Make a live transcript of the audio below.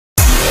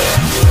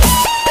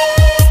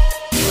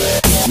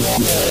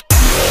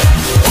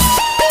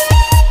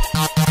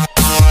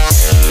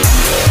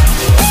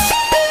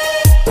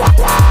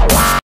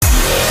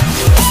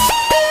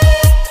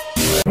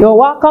You're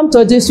welcome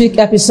to this week's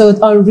episode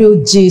on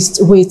Real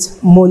Gist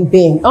with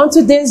Moonbeam. On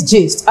today's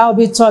gist, I'll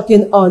be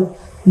talking on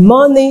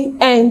money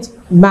and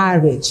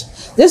marriage.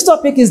 This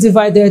topic is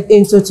divided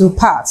into two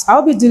parts.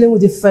 I'll be dealing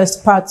with the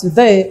first part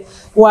today,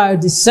 while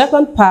the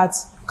second part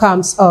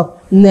comes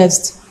up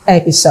next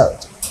episode.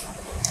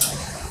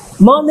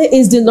 Money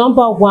is the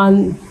number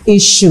one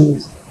issue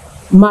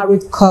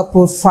married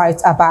couples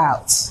fight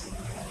about.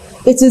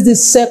 It is the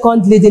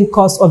second leading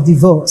cause of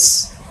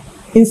divorce,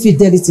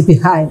 infidelity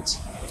behind.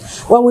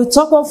 When we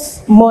talk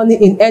of money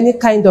in any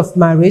kind of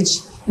marriage,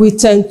 we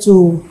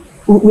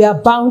are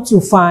bound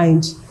to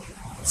find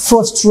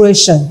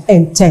frustration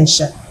and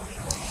tension.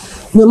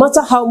 No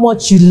matter how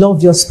much you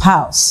love your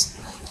spouse,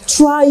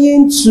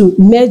 trying to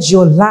merge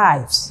your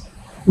lives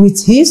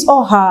with his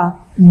or her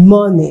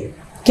money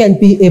can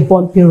be a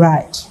bumpy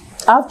ride.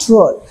 After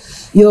all,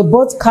 you're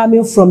both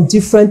coming from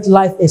different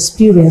life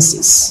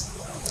experiences.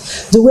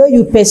 The way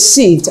you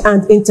perceived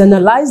and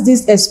internalized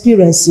these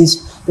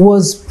experiences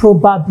was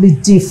probably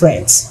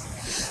different.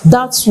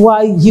 That's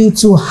why you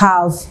two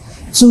have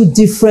two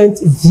different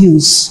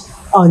views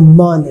on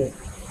money.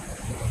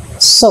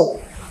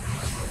 So,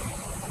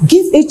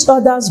 give each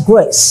other's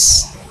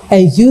grace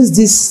and use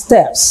these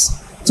steps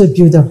to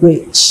build a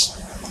bridge.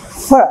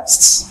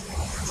 First,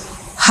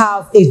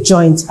 have a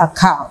joint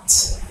account.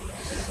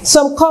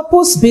 Some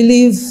couples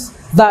believe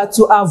that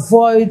to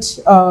avoid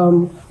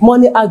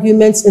money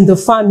arguments in the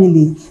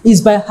family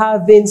is by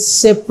having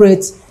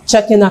separate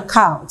checking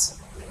accounts.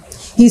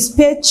 His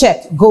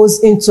paycheck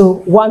goes into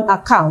one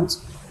account,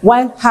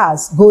 while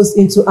hers goes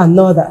into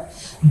another.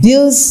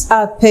 Bills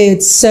are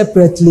paid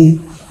separately.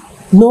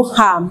 No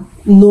harm,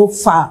 no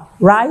foul,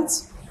 right?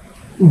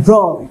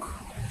 Wrong.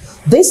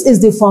 This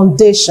is the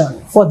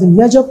foundation for the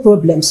major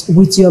problems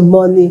with your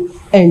money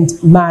and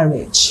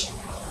marriage.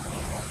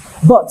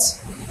 But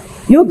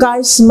you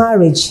guys'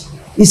 marriage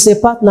is a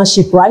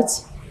partnership, right?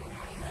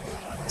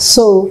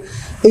 So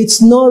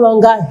it's no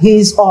longer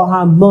his or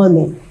her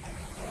money.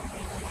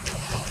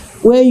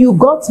 When you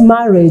got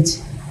married,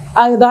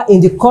 either in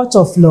the court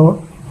of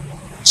law,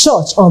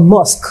 church, or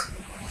mosque,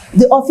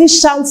 the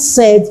officials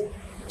said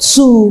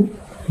to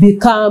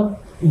become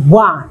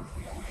one.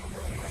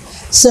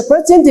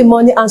 Separating the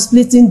money and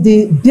splitting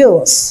the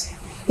bills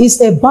is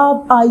a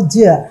bad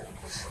idea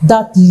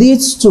that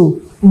leads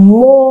to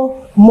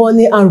more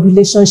money and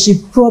relationship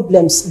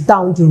problems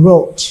down the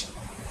road.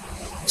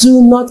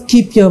 Do not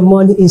keep your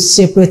money in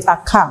separate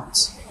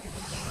accounts.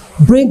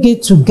 Bring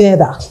it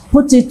together,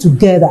 put it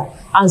together,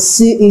 and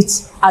see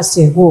it as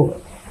a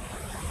whole.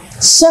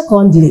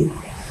 Secondly,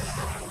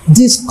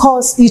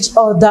 discuss each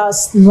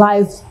other's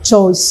life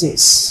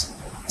choices.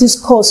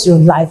 Discuss your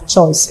life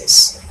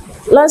choices.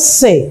 Let's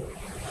say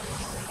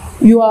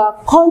you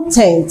are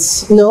content,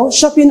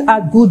 shopping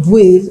at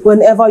Goodwill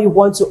whenever you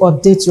want to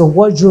update your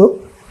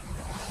wardrobe,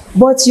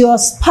 but your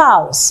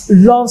spouse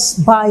loves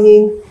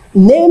buying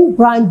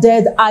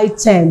name-branded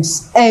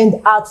items and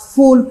at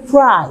full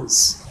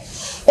price.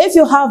 If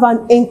you have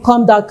an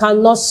income that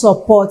cannot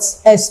support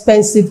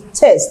expensive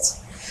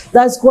taste,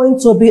 that's going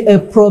to be a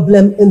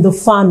problem in the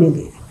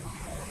family.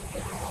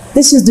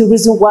 This is the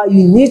reason why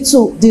you need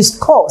to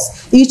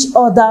discuss each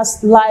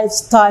other's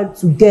lifestyle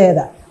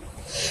together.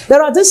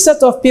 There are this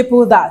set of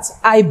people that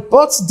I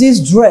bought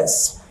this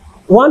dress,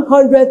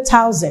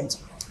 100,000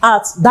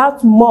 at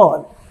that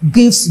mall,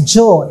 gives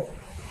joy.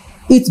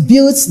 It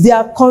builds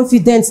their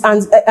confidence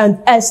and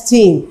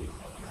esteem.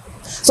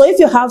 So if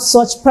you have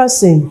such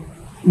person,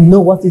 you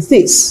know what it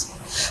is.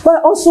 But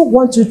I also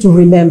want you to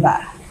remember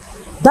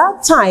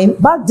that time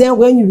back then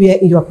when you were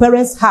in your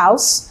parents'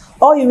 house,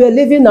 or you were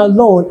living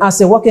alone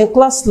as a working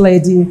class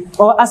lady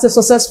or as a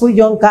successful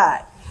young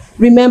guy.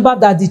 Remember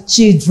that the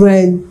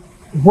children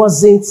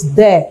wasn't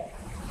there.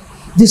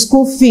 The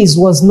school fees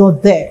was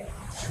not there.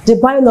 The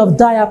buying of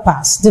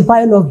diapers, the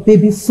buying of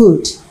baby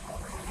food.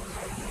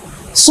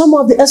 Some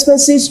of the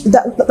expenses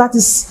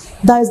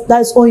that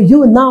is on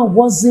you now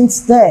wasn't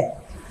there.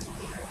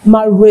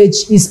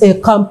 Marriage is a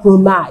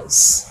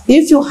compromise.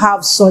 If you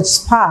have such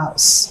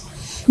spouse,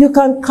 you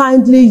can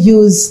kindly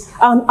use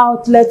an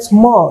outlet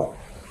mall.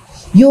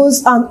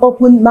 Use an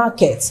open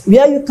market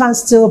where you can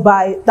still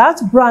buy that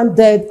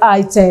branded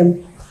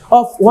item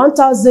of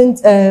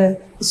 1,000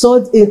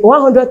 sold in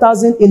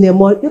 100,000 in a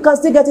month. You can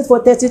still get it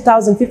for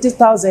 30,000,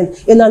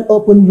 50,000 in an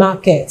open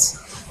market.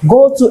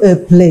 Go to a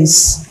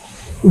place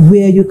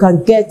where you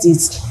can get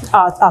it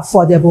at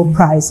affordable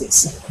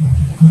prices.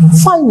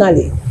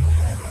 Finally,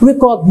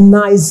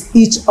 recognize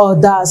each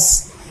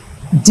other's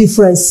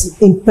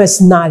difference in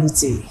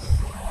personality.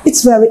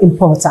 It's very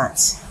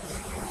important.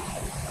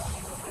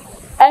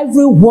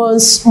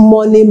 Everyone's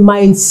money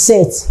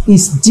mindset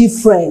is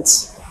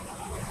different,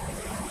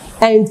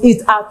 and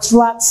it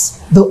attracts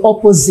the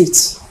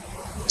opposite.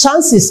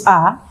 Chances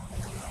are,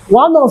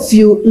 one of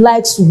you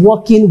likes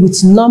working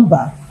with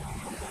number.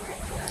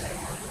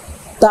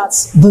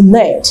 That's the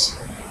nerd.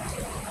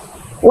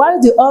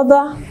 While the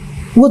other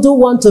wouldn't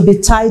want to be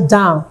tied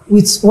down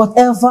with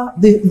whatever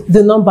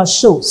the number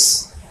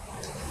shows.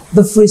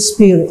 The free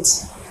spirit.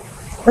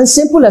 And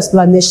simple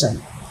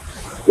explanation.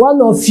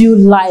 One of you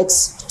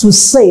likes to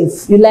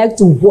save. You like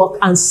to work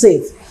and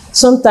save.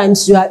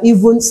 Sometimes you are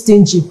even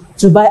stingy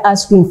to buy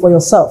ice cream for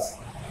yourself.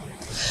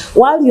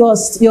 While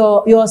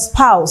your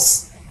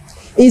spouse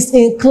is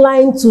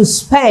inclined to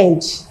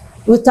spend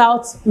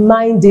without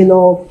minding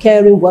or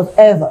caring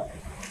whatever.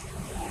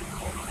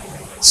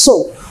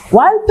 So,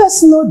 while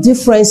personal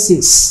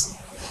differences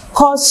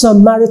cause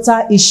some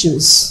marital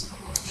issues,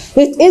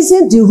 it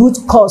isn't the root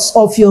cause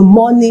of your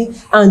money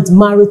and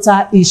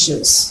marital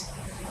issues.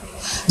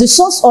 The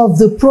source of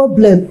the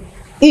problem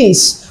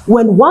is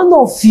when one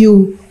of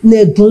you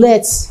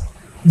neglects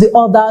the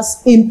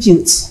other's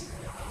input,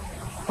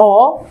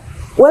 or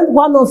when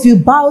one of you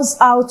bows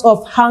out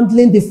of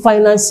handling the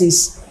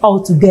finances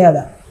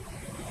altogether.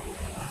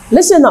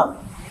 Listen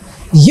up.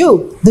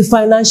 You, the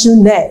financial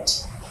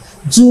nerd,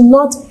 do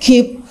not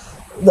keep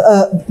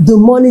the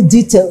money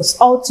details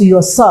all to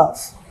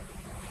yourself.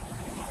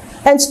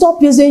 And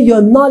stop using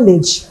your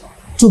knowledge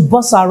to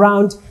boss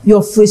around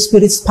your free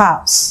spirit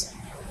spouse.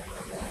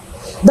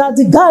 That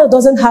the guy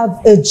doesn't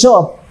have a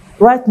job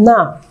right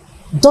now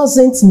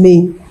doesn't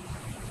mean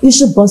you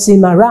should boss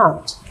him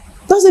around.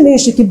 Doesn't mean you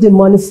should keep the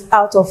money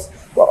out.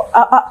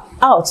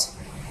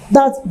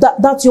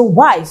 That your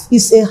wife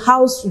is a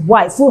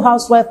housewife, full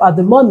housewife at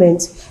the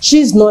moment,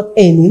 she's not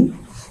earning,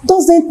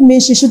 doesn't mean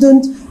she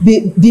shouldn't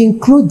be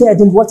included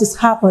in what is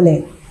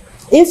happening.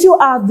 If you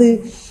are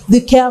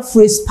the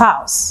carefree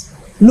spouse,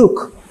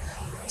 look,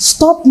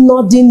 stop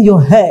nodding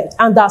your head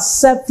and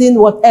accepting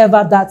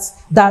whatever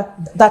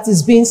that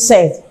is being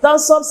said. Don't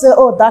stop saying,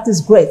 oh, that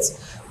is great.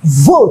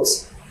 Vote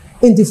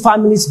in the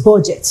family's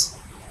budget.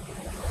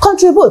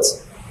 Contribute.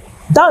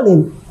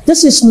 Darling,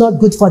 this is not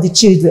good for the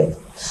children.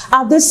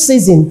 At this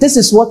season, this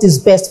is what is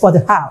best for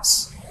the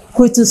house.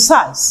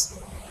 Criticize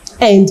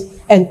and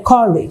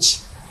encourage.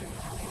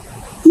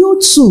 You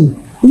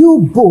two,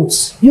 you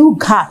both, you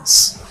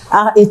guys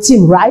are a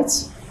team, right?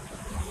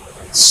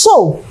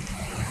 So,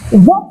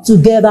 work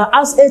together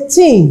as a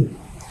team.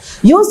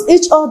 Use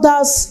each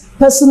other's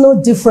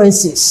personal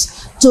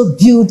differences to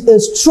build a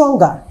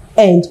stronger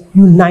and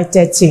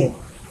united team.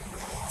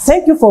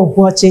 Thank you for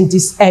watching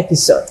this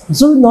episode.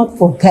 Do not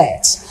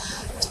forget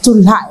to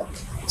like,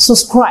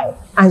 subscribe,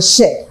 and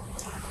share.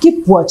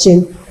 Keep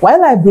watching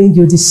while I bring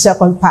you the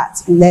second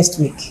part next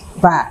week.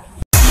 Bye.